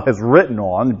that God has written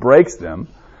on, breaks them,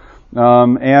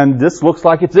 and this looks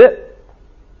like it's it.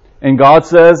 And God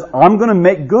says, I'm going to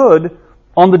make good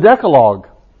on the Decalogue.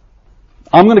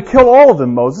 I'm going to kill all of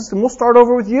them, Moses, and we'll start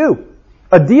over with you.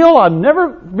 A deal I've never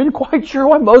been quite sure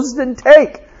why Moses didn't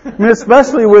take. I mean,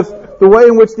 especially with the way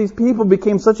in which these people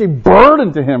became such a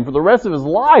burden to him for the rest of his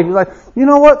life. He's like, you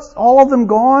know what? All of them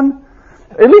gone?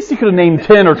 At least he could have named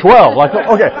 10 or 12. Like,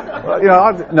 okay.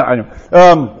 I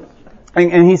know.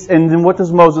 And then what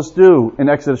does Moses do? In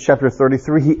Exodus chapter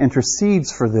 33, he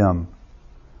intercedes for them.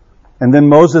 And then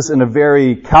Moses, in a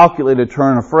very calculated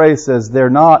turn of phrase, says, they're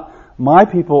not my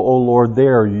people, O Lord,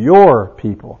 they're your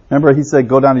people. Remember, he said,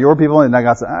 go down to your people, and that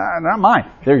God said, not mine,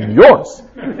 they're yours.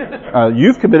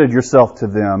 You've committed yourself to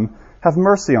them, have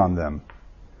mercy on them.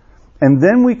 And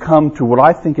then we come to what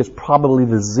I think is probably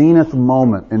the zenith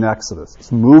moment in Exodus.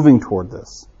 It's moving toward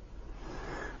this.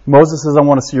 Moses says, I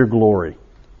want to see your glory.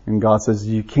 And God says,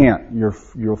 you can't, your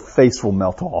face will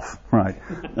melt off, right?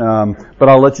 But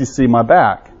I'll let you see my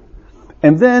back.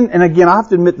 And then, and again, I have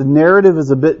to admit the narrative is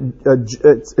a bit,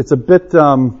 it's a bit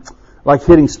like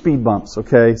hitting speed bumps,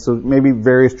 okay? So maybe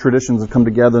various traditions have come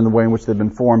together in the way in which they've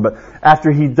been formed. But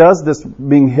after he does this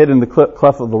being hit in the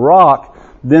cleft of the rock,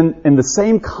 then in the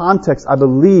same context, I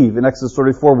believe, in Exodus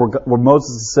 34, where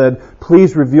Moses said,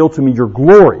 please reveal to me your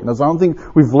glory. And I don't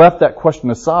think we've left that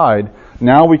question aside.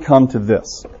 Now we come to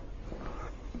this.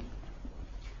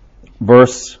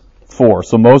 Verse 4.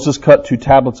 So Moses cut 2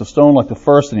 tablets of stone like the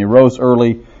first, and he rose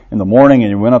early in the morning,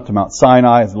 and he went up to Mount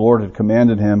Sinai as the Lord had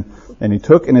commanded him. And he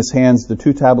took in his hands the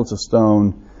 2 tablets of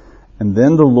stone, and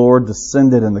then the Lord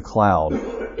descended in the cloud.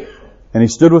 And he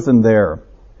stood with him there,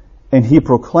 and he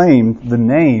proclaimed the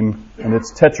name, and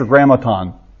it's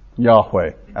Tetragrammaton,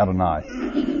 Yahweh,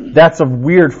 Adonai. That's a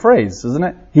weird phrase, isn't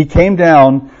it? He came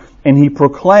down, and he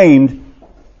proclaimed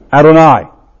Adonai.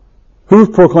 Who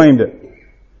proclaimed it?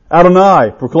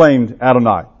 Adonai proclaimed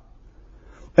Adonai.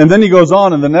 And then he goes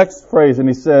on in the next phrase and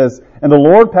he says, and the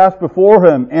Lord passed before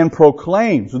him and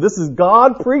proclaimed. So this is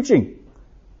God preaching.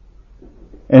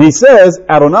 And he says,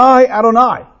 Adonai,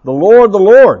 Adonai, the Lord, the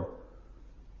Lord.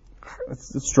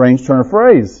 It's a strange turn of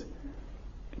phrase.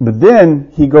 But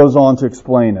then he goes on to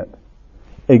explain it.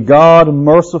 A God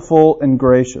merciful and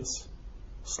gracious,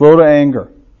 slow to anger,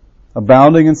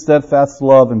 abounding in steadfast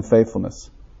love and faithfulness,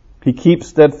 He keeps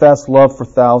steadfast love for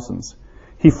thousands.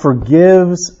 He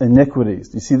forgives iniquities.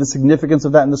 Do you see the significance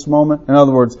of that in this moment? In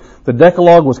other words, the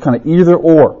Decalogue was kind of either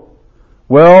or.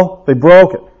 Well, they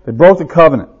broke it. They broke the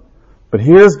covenant. But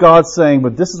here's God saying,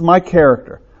 but this is my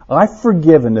character. I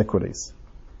forgive iniquities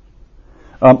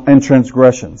and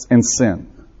transgressions and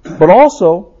sin. But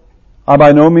also, I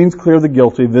by no means clear the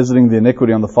guilty, visiting the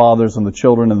iniquity on the fathers and the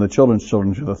children's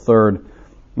children to the third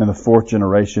and the fourth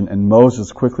generation. And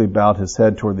Moses quickly bowed his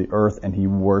head toward the earth and he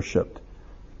worshipped.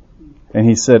 And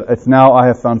he said, if now I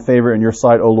have found favor in your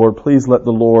sight, O Lord, please let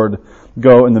the Lord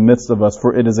go in the midst of us,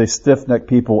 for it is a stiff-necked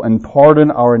people, and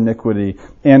pardon our iniquity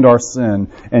and our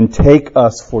sin, and take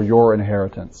us for your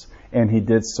inheritance. And he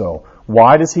did so.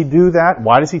 Why does he do that?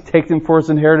 Why does he take them for his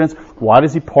inheritance? Why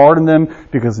does he pardon them?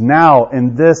 Because now,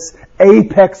 in this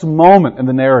apex moment in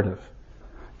the narrative,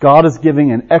 God is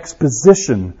giving an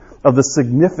exposition of the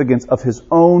significance of his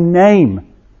own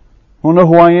name. Want to know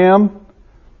who I am?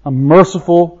 I'm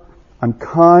merciful. I'm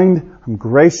kind, I'm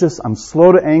gracious, I'm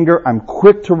slow to anger, I'm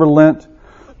quick to relent.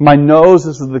 My nose,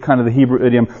 this is the kind of the Hebrew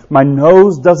idiom, my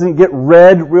nose doesn't get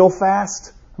red real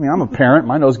fast. I mean, I'm a parent,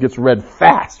 my nose gets red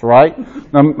fast, right?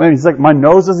 He's like, my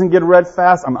nose doesn't get red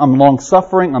fast, I'm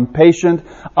long-suffering, I'm patient.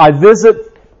 I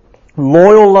visit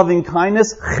loyal loving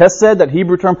kindness, chesed, that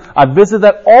Hebrew term, I visit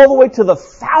that all the way to the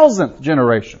 1,000th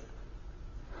generation.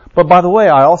 But by the way,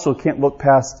 I also can't look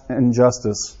past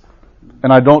injustice.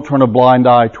 And I don't turn a blind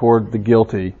eye toward the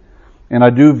guilty. And I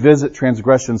do visit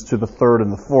transgressions to the third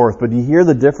and the fourth. But do you hear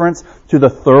the difference to the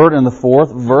third and the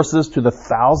fourth versus to the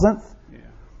 1,000th? Yeah.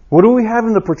 What do we have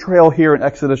in the portrayal here in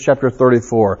Exodus chapter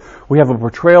 34? We have a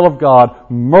portrayal of God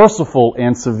merciful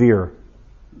and severe.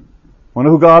 Want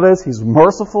to know who God is? He's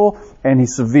merciful and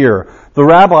He's severe. The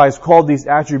rabbis called these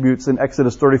attributes in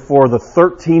Exodus 34 the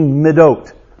 13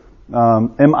 midot.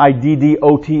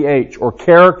 M-I-D-D-O-T-H, or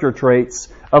character traits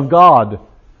of God.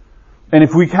 And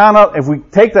if we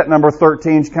take that number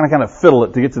 13, kind of fiddle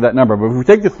it to get to that number. But if we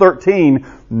take the 13,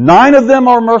 9 of them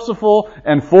are merciful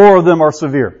and 4 of them are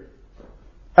severe.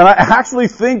 And I actually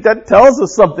think that tells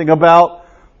us something about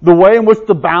the way in which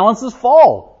the balances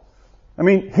fall. I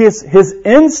mean, his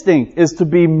instinct is to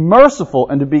be merciful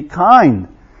and to be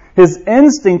kind. His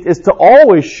instinct is to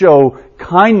always show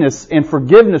kindness and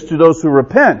forgiveness to those who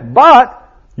repent.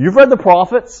 But, you've read the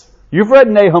prophets, you've read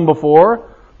Nahum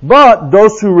before, but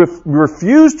those who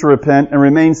refuse to repent and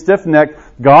remain stiff-necked,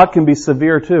 God can be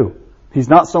severe too. He's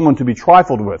not someone to be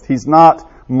trifled with. He's not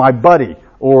my buddy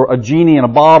or a genie in a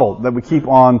bottle that we keep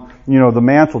on, the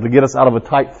mantle to get us out of a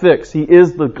tight fix. He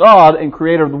is the God and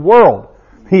creator of the world.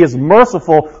 He is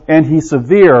merciful and He's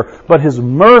severe, but His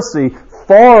mercy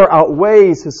far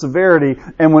outweighs His severity,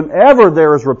 and whenever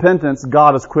there is repentance,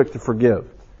 God is quick to forgive.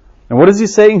 And what is He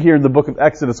saying here in the book of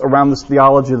Exodus around this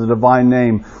theology of the divine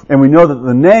name? And we know that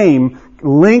the name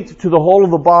linked to the whole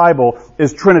of the Bible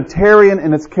is Trinitarian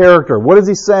in its character. What is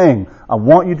He saying? I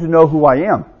want you to know who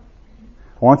I am.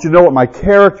 I want you to know what my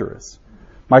character is.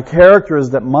 My character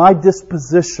is that my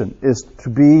disposition is to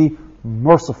be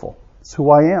merciful. It's who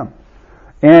I am.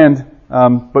 And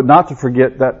but not to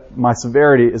forget that my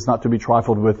severity is not to be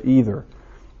trifled with either.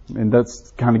 And that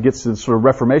kind of gets to the sort of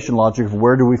Reformation logic of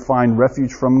where do we find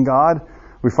refuge from God?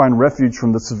 We find refuge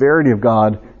from the severity of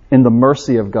God in the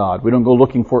mercy of God. We don't go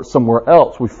looking for it somewhere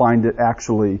else. We find it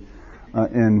actually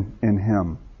in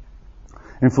Him.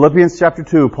 In Philippians chapter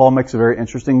 2, Paul makes a very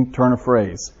interesting turn of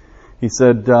phrase. He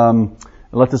said,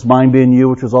 let this mind be in you,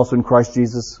 which was also in Christ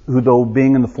Jesus, who though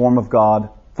being in the form of God,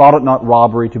 thought it not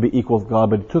robbery to be equal with God,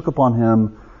 but He took upon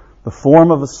Him the form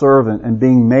of a servant, and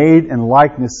being made in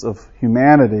likeness of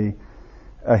humanity,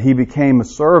 He became a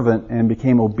servant and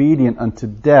became obedient unto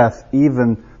death,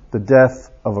 even the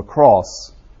death of a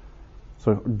cross.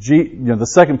 So, the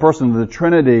second person of the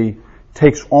Trinity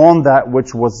takes on that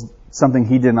which was something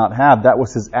He did not have. That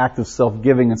was His act of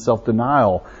self-giving and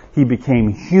self-denial. He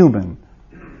became human.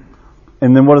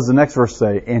 And then what does the next verse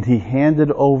say? And He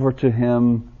handed over to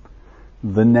Him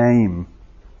the name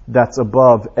that's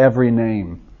above every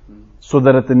name, so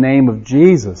that at the name of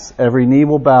Jesus, every knee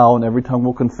will bow and every tongue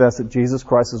will confess that Jesus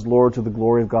Christ is Lord, to the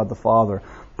glory of God the Father.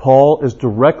 Paul is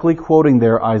directly quoting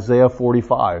there Isaiah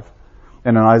 45.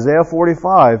 And in Isaiah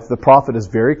 45, the prophet is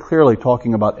very clearly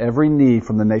talking about every knee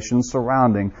from the nations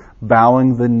surrounding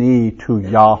bowing the knee to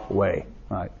Yahweh.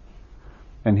 Right?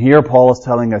 And here Paul is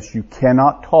telling us you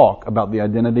cannot talk about the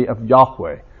identity of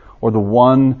Yahweh, or the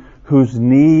one whose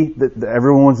knee, that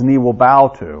everyone's knee will bow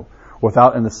to,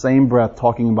 without in the same breath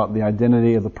talking about the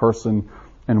identity of the person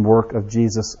and work of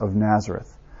Jesus of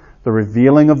Nazareth. The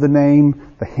revealing of the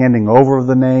name, the handing over of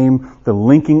the name, the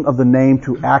linking of the name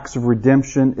to acts of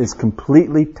redemption is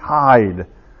completely tied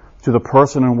to the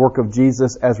person and work of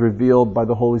Jesus as revealed by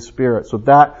the Holy Spirit. So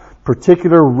that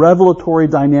particular revelatory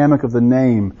dynamic of the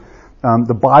name,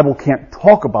 the Bible can't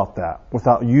talk about that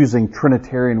without using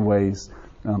Trinitarian ways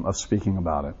of speaking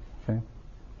about it. Okay.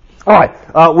 All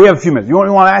right, we have a few minutes. You want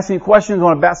to ask any questions? You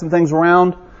want to bat some things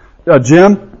around?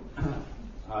 Jim?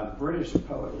 The British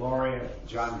poet laureate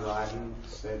John Dryden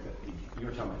said that, you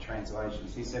were talking about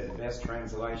translations, he said the best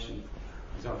translation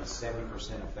is only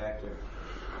 70% effective.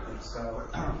 And so,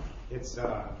 it's,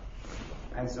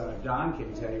 as Don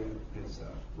can tell you, is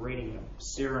reading of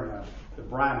Cyrano, the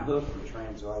Brian Hooker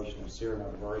translation of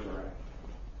Cyrano de Bergerac,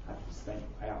 I just think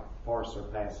far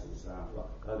surpasses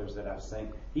others that I've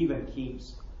seen. Even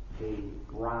keeps the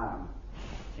rhyme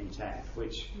intact,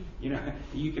 which,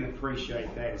 you can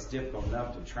appreciate that. It's difficult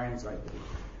enough to translate, but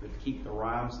to keep the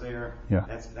rhymes there, yeah.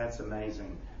 That's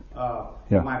amazing. Yeah.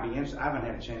 It might be interesting. I haven't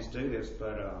had a chance to do this,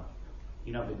 but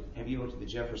have you looked at the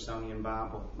Jeffersonian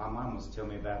Bible? My mom was telling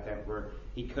me about that, where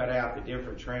he cut out the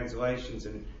different translations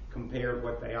and compared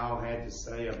what they all had to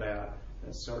say about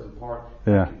a certain part.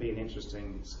 Yeah. It could be an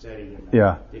interesting study in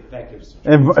the effectiveness.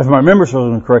 And if my memory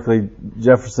serves me correctly,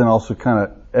 Jefferson also kind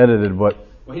of edited what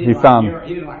he found.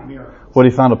 He didn't like miracles. What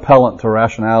he found appellant to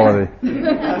rationality.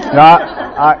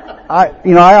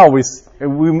 I always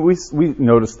we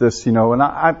noticed this, and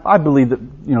I believe that,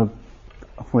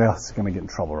 well, it's going to get in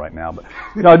trouble right now, but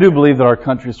I do believe that our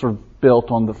country is sort of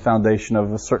built on the foundation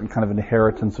of a certain kind of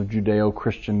inheritance of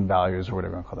Judeo-Christian values, or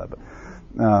whatever you want to call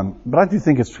that. But I do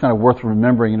think it's kind of worth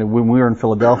remembering. When we were in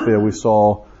Philadelphia, we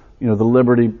saw, the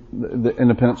Liberty, the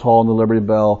Independence Hall and the Liberty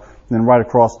Bell. And then right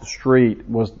across the street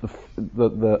was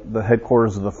the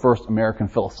headquarters of the first American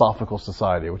Philosophical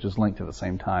Society, which is linked to the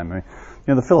same time. I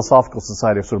mean, the Philosophical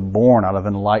Society is sort of born out of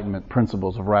Enlightenment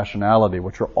principles of rationality,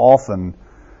 which are often,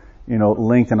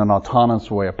 linked in an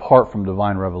autonomous way apart from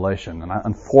divine revelation. And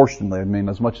unfortunately,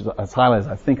 as highly as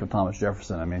I think of Thomas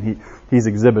Jefferson, he's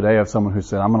exhibit A of someone who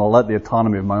said, I'm going to let the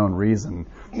autonomy of my own reason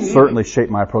certainly shape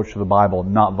my approach to the Bible,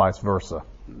 not vice versa.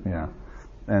 Yeah.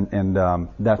 And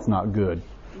that's not good.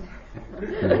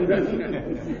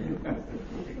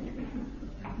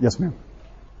 Yes, ma'am.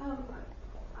 I'm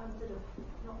sort of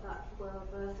not that well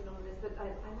versed in all this, but I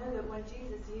know that when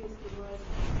Jesus used the word,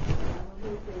 when he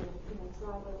was being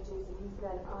tried by the Jews, and he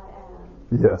said, "I am."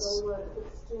 Yes. They were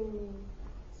extremely,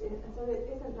 and so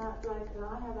isn't that like? And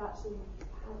I have actually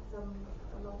had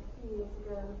a few years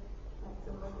ago, like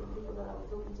some Muslim people that I was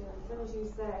talking to, and as soon as you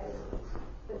say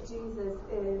that Jesus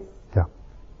is. Yeah.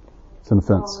 It's an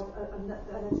offense. So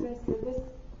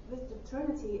this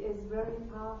Trinity is very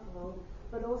powerful,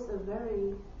 but also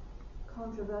very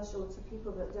controversial to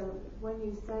people that don't. When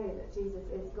you say that Jesus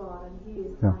is God and He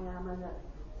is I am, and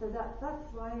that's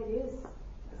why it is.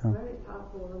 It's very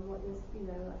powerful, and what is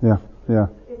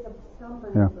It's a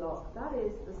stumbling block. That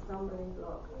is the stumbling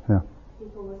block. Yeah.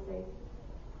 People will say,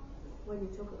 when you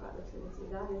talk about the Trinity,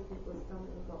 that is people's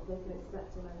stumbling block. They can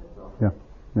accept Him as a prophet,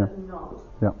 but not.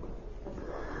 Yeah.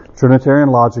 Trinitarian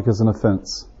logic is an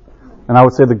offense. And I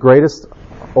would say the greatest,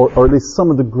 or at least some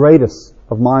of the greatest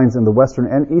of minds in the Western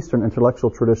and Eastern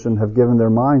intellectual tradition have given their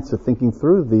minds to thinking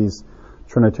through these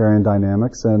Trinitarian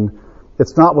dynamics. And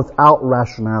it's not without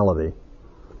rationality,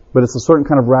 but it's a certain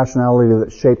kind of rationality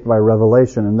that's shaped by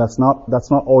revelation, and that's not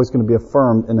always going to be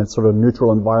affirmed in a sort of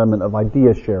neutral environment of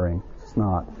idea sharing. It's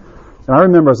not. And I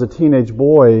remember as a teenage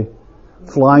boy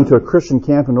flying to a Christian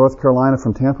camp in North Carolina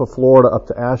from Tampa, Florida up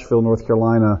to Asheville, North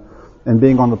Carolina, and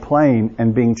being on the plane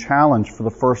and being challenged for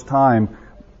the first time.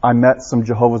 I met some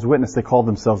Jehovah's Witnesses. They called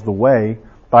themselves The Way,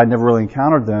 but I'd never really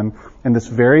encountered them. And this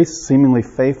very seemingly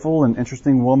faithful and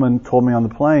interesting woman told me on the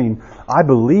plane, I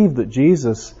believe that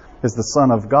Jesus is the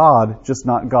Son of God, just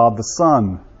not God the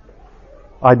Son.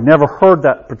 I'd never heard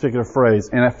that particular phrase.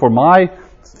 And for my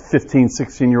 15,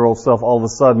 16-year-old self, all of a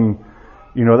sudden,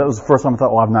 that was the first time I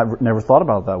thought, I've never thought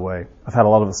about it that way. I've had a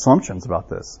lot of assumptions about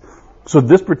this. So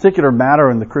this particular matter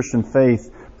in the Christian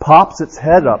faith pops its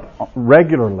head up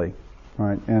regularly,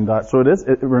 right? And so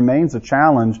it remains a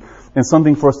challenge and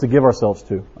something for us to give ourselves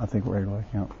to, I think, regularly.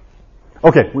 Yeah.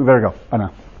 Okay, we better go. Bye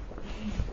now.